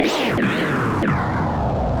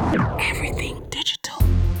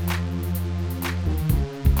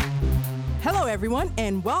everyone,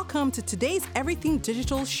 and welcome to today's Everything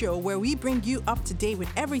Digital show, where we bring you up to date with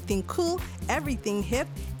everything cool, everything hip,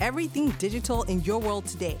 everything digital in your world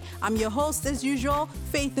today. I'm your host, as usual,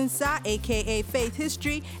 Faith Nsa, aka Faith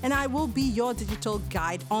History, and I will be your digital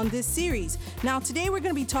guide on this series. Now, today we're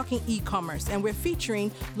going to be talking e-commerce, and we're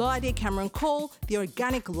featuring Lolade Cameron-Cole, the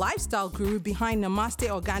organic lifestyle guru behind Namaste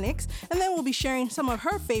Organics, and then we'll be sharing some of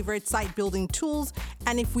her favorite site building tools,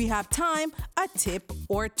 and if we have time, a tip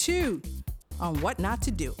or two on what not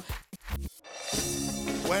to do.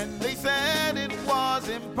 When they said it was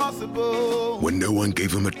impossible, when no one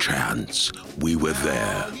gave him a chance, we were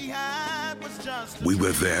there. all he had was just We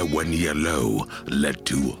were there when yellow led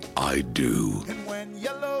to I do. and when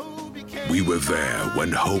yellow became We were there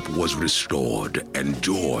when hope was restored and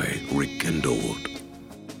joy rekindled.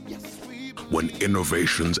 yes, we When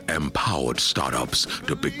innovations empowered startups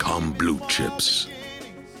to become blue chips.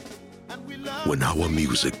 and we love When our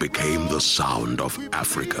music became the sound of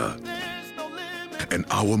Africa. there's no limit. And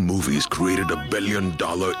our movies created a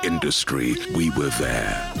billion-dollar industry, we were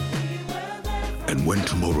there. And when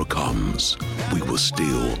tomorrow comes, we will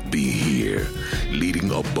still be here,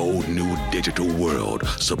 leading a bold new digital world,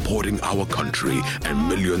 supporting our country and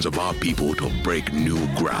millions of our people to break new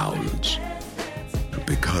grounds.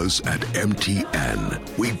 Because at MTN,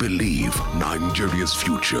 we believe Nigeria's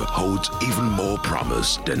future holds even more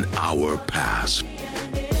promise than our past.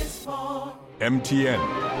 MTN,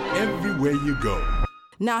 everywhere you go.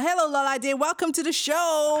 Now, hello, Lolade. Welcome to the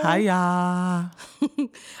show. Hiya.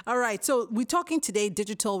 All right. So we're talking today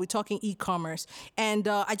digital. We're talking e-commerce. And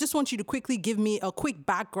I just want you to quickly give me a quick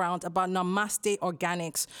background about Namaste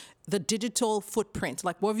Organics, the digital footprint.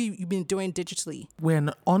 Like, what have you been doing digitally? We're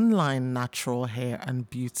an online natural hair and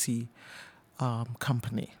beauty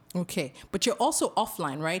company. Okay. But you're also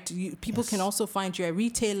offline, right? People can also find you at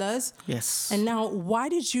retailers. Yes. And now, why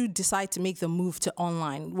did you decide to make the move to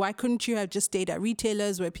online? Why couldn't you have just stayed at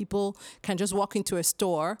retailers where people can just walk into a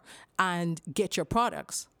store and get your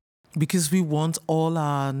products? Because we want all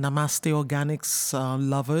our Namaste Organics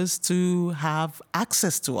lovers to have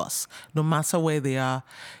access to us, no matter where they are,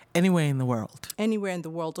 anywhere in the world. Anywhere in the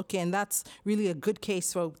world. Okay, and that's really a good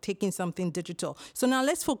case for taking something digital. So now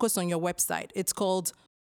let's focus on your website. It's called,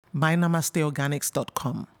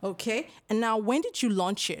 mynamasteorganics.com. okay, and now when did you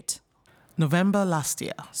launch it? November last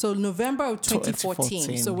year. So November of 2014.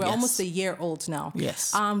 2014, So we're yes. almost a year old now.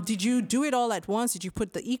 Yes. Did you do it all at once? Did you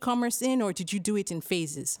put the e-commerce in, or did you do it in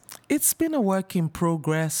phases? It's been a work in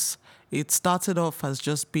progress. It started off as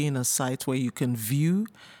just being a site where you can view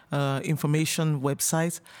information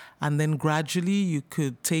website, and then gradually you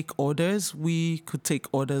could take orders. We could take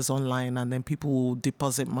orders online, and then people will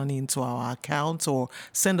deposit money into our account or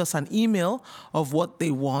send us an email of what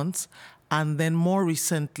they want. And then more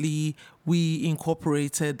recently, we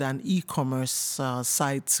incorporated an e-commerce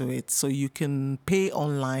side to it. So you can pay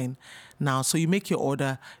online now. So you make your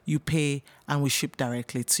order, you pay, and we ship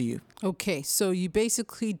directly to you. Okay, so you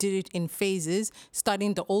basically did it in phases,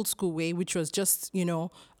 starting the old school way, which was just,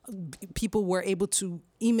 people were able to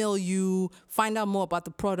email you, find out more about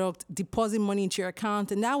the product, deposit money into your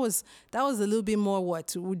account, and that was a little bit more.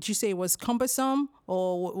 What would you say, it was cumbersome,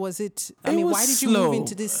 or was it? It was why did you slow. move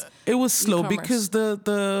into this? It was slow e-commerce? because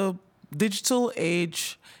the digital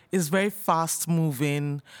age is very fast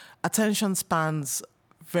moving. Attention spans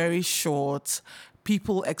very short.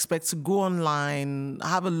 People expect to go online,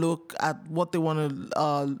 have a look at what they want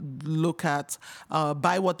to look at,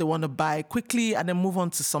 buy what they want to buy quickly, and then move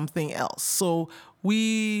on to something else. So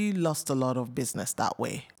we lost a lot of business that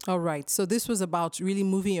way. All right. So this was about really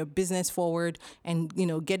moving your business forward and,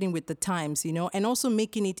 getting with the times, and also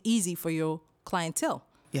making it easy for your clientele.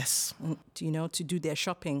 Yes. To do their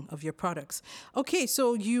shopping of your products. Okay,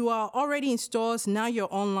 so you are already in stores, now you're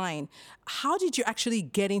online. How did you actually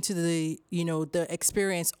get into the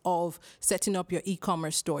experience of setting up your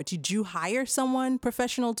e-commerce store? Did you hire someone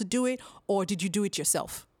professional to do it, or did you do it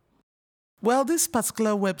yourself? Well, this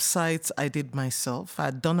particular website I did myself.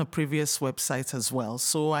 I'd done a previous website as well,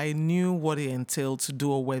 so I knew what it entailed to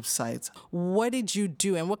do a website. What did you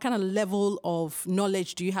do, and what kind of level of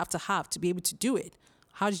knowledge do you have to be able to do it?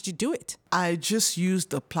 How did you do it? I just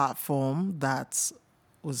used a platform that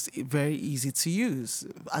was very easy to use,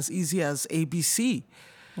 as easy as ABC.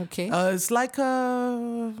 Okay. It's like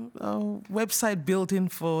a website building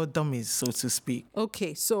for dummies, so to speak.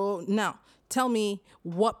 Okay, so now tell me,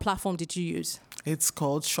 what platform did you use? It's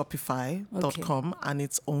called shopify.com, and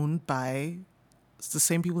it's owned by the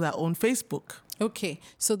same people that own Facebook. Okay,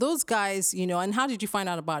 so those guys, and how did you find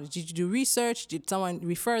out about it? Did you do research? Did someone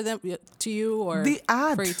refer them to you or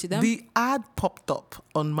refer you to them? The ad popped up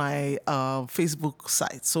on my Facebook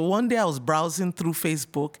site. So one day I was browsing through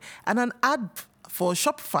Facebook and an ad for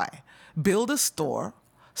Shopify. Build a store,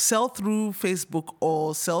 sell through Facebook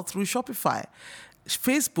or sell through Shopify.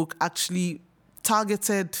 Facebook actually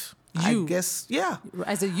targeted you, I guess, yeah.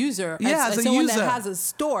 As a user, as a someone user that has a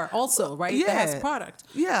store also, right? Yeah. That has product.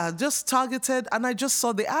 Yeah, just targeted, and I just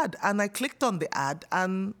saw the ad, and I clicked on the ad,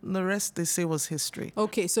 and the rest, they say, was history.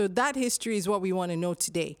 Okay, so that history is what we want to know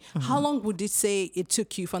today. How long would it say it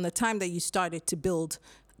took you from the time that you started to build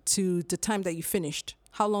to the time that you finished?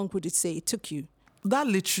 How long would it say it took you? That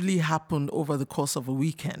literally happened over the course of a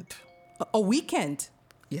weekend. A weekend?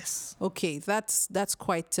 Yes. Okay, that's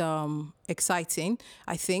quite exciting,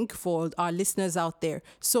 I think, for our listeners out there.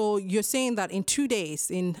 So you're saying that in 2 days,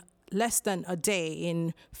 in less than a day,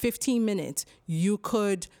 in 15 minutes, you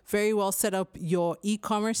could very well set up your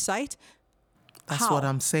e-commerce site? That's what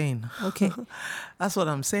I'm saying. Okay. That's what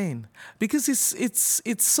I'm saying. Because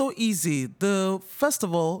it's so easy. First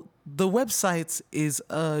of all, the website is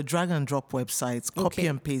a drag and drop website, copy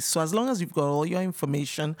and paste. So as long as you've got all your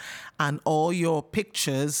information and all your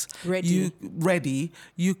pictures ready,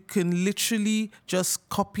 you can literally just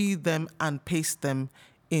copy them and paste them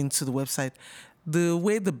into the website. The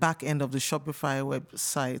way the back end of the Shopify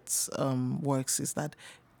website works is that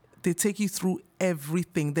they take you through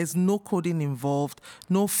everything. There's no coding involved,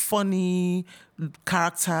 no funny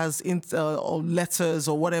characters or letters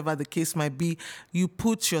or whatever the case might be. You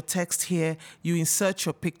put your text here, you insert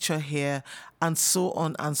your picture here, and so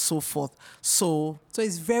on and so forth. So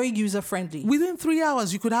it's very user-friendly. Within 3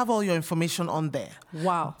 hours, you could have all your information on there.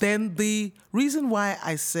 Wow. Then the reason why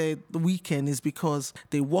I said the weekend is because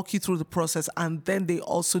they walk you through the process, and then they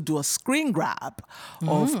also do a screen grab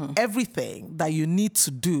of everything that you need to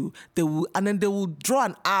do. And then they will draw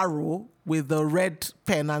an arrow with a red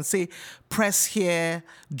pen and say, press here,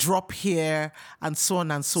 drop here, and so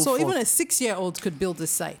on and so forth. So even a 6-year-old could build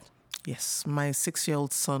this site? Yes, my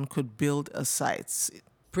 6-year-old son could build a site.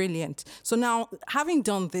 Brilliant. So now, having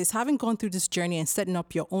done this, having gone through this journey and setting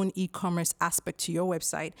up your own e-commerce aspect to your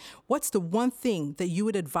website, what's the one thing that you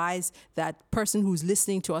would advise that person who's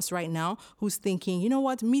listening to us right now, who's thinking, you know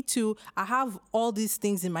what, me too, I have all these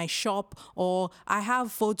things in my shop, or I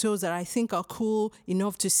have photos that I think are cool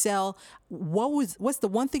enough to sell. What's the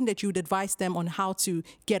one thing that you would advise them on how to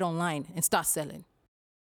get online and start selling?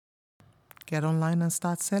 Get online and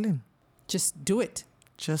start selling. Just do it.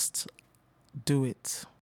 Just do it.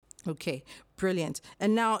 Okay, brilliant.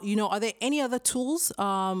 And now, are there any other tools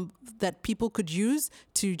that people could use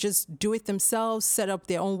to just do it themselves, set up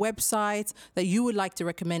their own websites that you would like to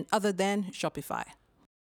recommend other than Shopify?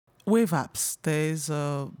 Wave Apps. There's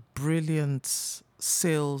a brilliant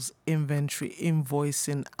sales inventory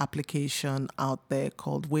invoicing application out there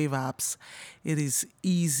called Wave Apps. It is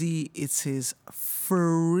easy. It is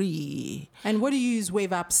free. And what do you use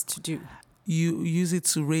Wave Apps to do? You use it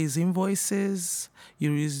to raise invoices.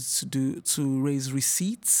 You use it to raise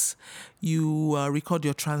receipts. You record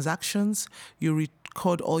your transactions. You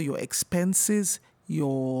record all your expenses,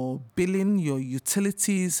 your billing, your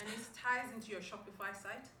utilities. And this ties into your Shopify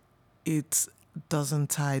site? It doesn't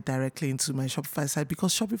tie directly into my Shopify site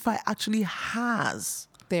because Shopify actually has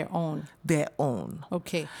their own.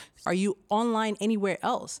 Okay. Are you online anywhere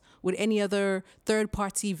else with any other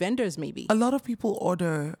third-party vendors maybe? A lot of people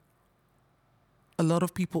order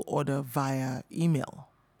via email.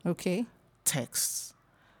 Okay. Texts,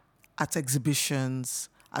 at exhibitions,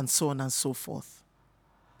 and so on and so forth.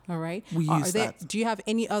 All right. We use that. Do you have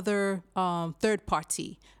any other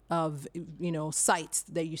third-party sites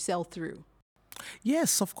that you sell through?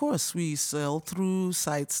 Yes, of course. We sell through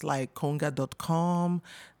sites like Konga.com.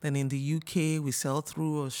 Then in the UK, we sell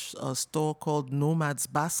through a store called Nomad's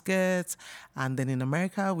Basket. And then in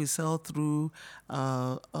America, we sell through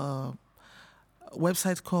a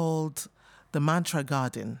website called The Mantra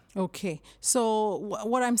Garden. Okay. So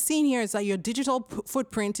what I'm seeing here is that your digital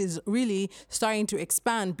footprint is really starting to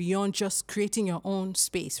expand beyond just creating your own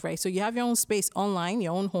space, right? So you have your own space online,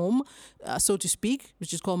 your own home, so to speak,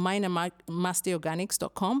 which is called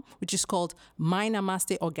minamasteorganics.com, which is called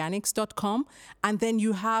minamasteorganics.com. And then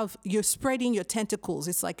you're spreading your tentacles.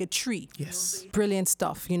 It's like a tree. Yes. Brilliant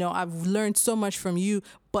stuff. I've learned so much from you.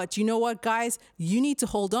 But you know what, guys? You need to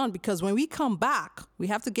hold on because when we come back, we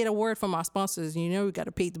have to get a word from our sponsors. We got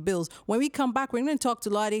to pay the bills. When we come back, we're going to talk to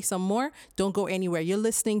Lolade some more. Don't go anywhere. You're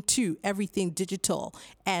listening to Everything Digital.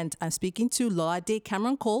 And I'm speaking to Lolade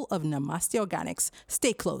Cameron-Cole of Namaste Organics.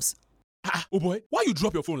 Stay close. Oh boy, why you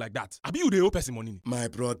drop your phone like that? Abi you dey owe person money? My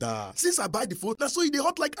brother, since I buy the phone, na so e dey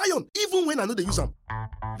hot like iron, even when I no dey use am.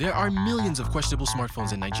 There are millions of questionable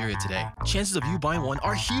smartphones in Nigeria today. Chances of you buying one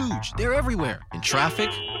are huge. They're everywhere. In traffic,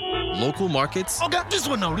 local markets, Oga, this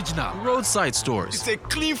one na original. roadside stores. It's a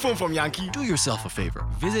clean phone from Yankee. Do yourself a favor.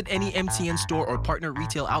 Visit any MTN store or partner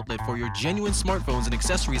retail outlet for your genuine smartphones and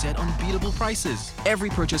accessories at unbeatable prices. Every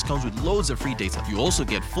purchase comes with loads of free data. You also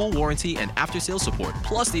get full warranty and after-sales support,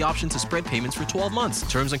 plus the option to spread payments for 12 months.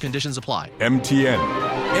 Terms and conditions apply. MTN.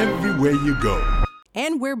 Everywhere you go.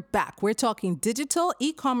 And we're back. We're talking digital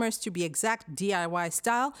e-commerce, to be exact, DIY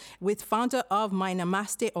style, with founder of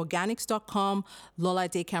MyNamasteOrganics.com,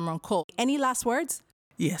 Lolade Cameron-Cole. Any last words?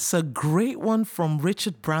 Yes, a great one from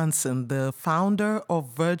Richard Branson, the founder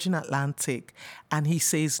of Virgin Atlantic. And he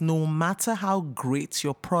says, no matter how great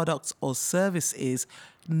your product or service is,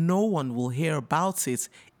 no one will hear about it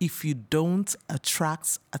if you don't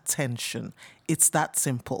attract attention. It's that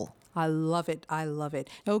simple. I love it. I love it.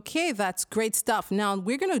 Okay, that's great stuff. Now,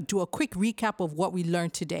 we're going to do a quick recap of what we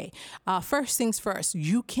learned today. First things first,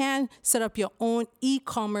 you can set up your own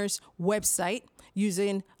e-commerce website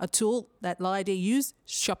using a tool that Lolade used,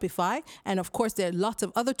 Shopify. And of course, there are lots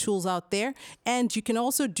of other tools out there. And you can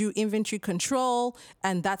also do inventory control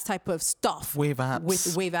and that type of stuff. Wave apps.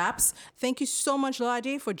 With Wave apps. Thank you so much,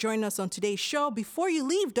 Lolade, for joining us on today's show. Before you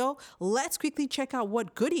leave, though, let's quickly check out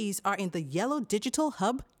what goodies are in the Yellow Digital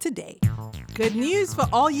Hub today. Good news for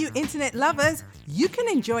all you internet lovers. You can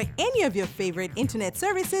enjoy any of your favorite internet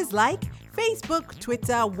services like Facebook,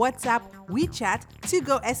 Twitter, WhatsApp, WeChat,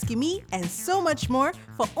 To-Go Eskimi, and so much more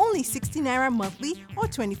for only 60 Naira monthly or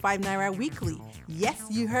 25 Naira weekly. Yes,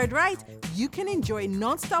 you heard right. You can enjoy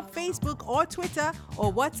non-stop Facebook or Twitter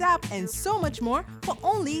or WhatsApp and so much more for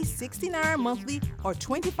only 60 Naira monthly or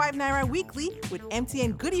 25 Naira weekly with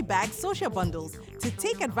MTN Goodie Bag social bundles. To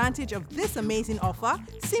take advantage of this amazing offer,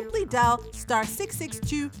 simply dial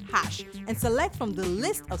 *662# and select from the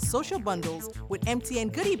list of social bundles. With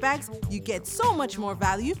MTN Goodie Bags, you get so much more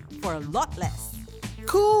value for a lot less.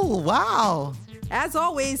 Cool. Wow. As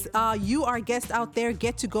always, you, our guest out there,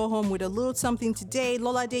 get to go home with a little something today.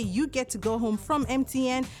 Lolade, you get to go home from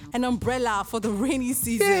MTN, an umbrella for the rainy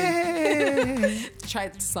season. Yay. Try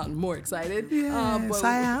to sound more excited. Yes,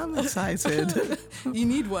 I am excited. You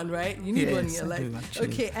need one, right? You need one in your Yes, I life. do, actually.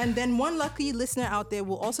 Okay, and then one lucky listener out there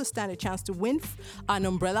will also stand a chance to win an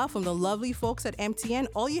umbrella from the lovely folks at MTN.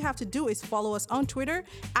 All you have to do is follow us on Twitter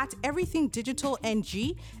at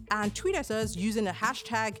Everythingdigitalng and tweet at us using the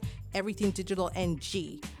hashtag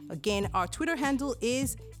EverythingDigitalNG. Again, our Twitter handle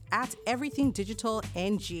is at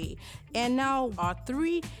EverythingDigitalNG. And now our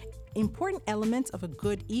 3 important elements of a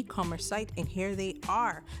good e-commerce site, and here they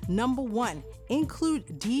are. Number 1,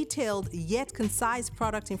 include detailed yet concise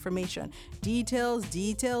product information. Details,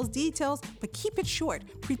 but keep it short.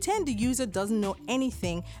 Pretend the user doesn't know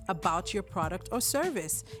anything about your product or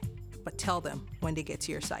service, but tell them when they get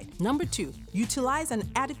to your site. Number 2, utilize an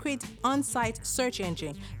adequate on-site search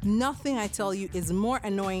engine. Nothing, I tell you, is more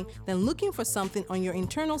annoying than looking for something on your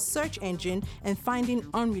internal search engine and finding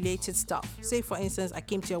unrelated stuff. Say, for instance, I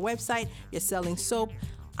came to your website, you're selling soap.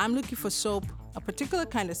 I'm looking for soap, a particular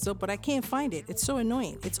kind of soap, but I can't find it. It's so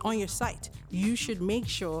annoying. It's on your site. You should make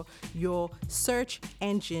sure your search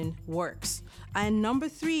engine works. And number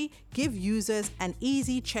 3, give users an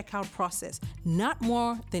easy checkout process, not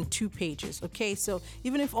more than 2 pages. Okay, so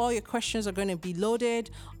even if all your questions are going to be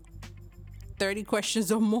loaded, 30 questions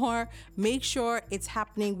or more, make sure it's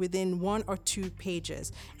happening within 1 or 2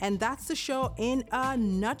 pages. And that's the show in a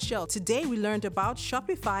nutshell. Today, we learned about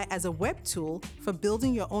Shopify as a web tool for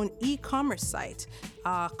building your own e-commerce site,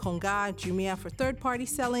 Konga, Jumia for third-party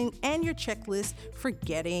selling, and your checklist for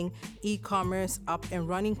getting e-commerce up and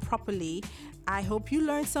running properly. I hope you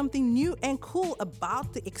learned something new and cool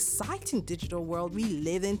about the exciting digital world we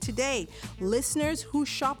live in today. Listeners who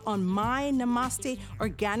shop on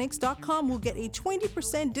MyNamasteOrganics.com will get a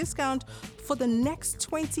 20% discount for the next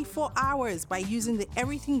 24 hours by using the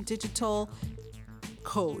Everything Digital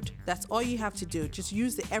code. That's all you have to do. Just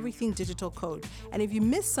use the Everything Digital code. And if you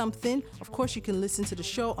miss something, of course, you can listen to the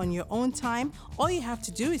show on your own time. All you have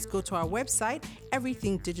to do is go to our website,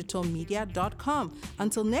 everythingdigitalmedia.com.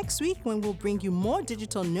 Until next week, when we'll bring you more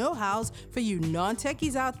digital know-hows for you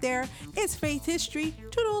non-techies out there, it's Faith History.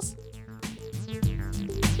 Toodles.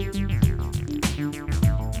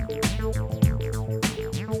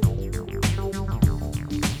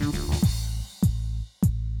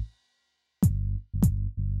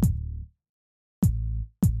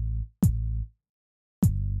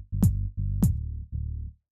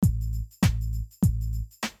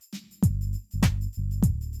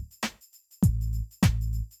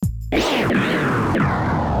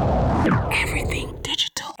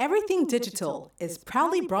 Everything Digital is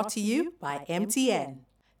proudly brought to you by MTN.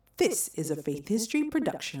 This is a Faith History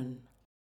production.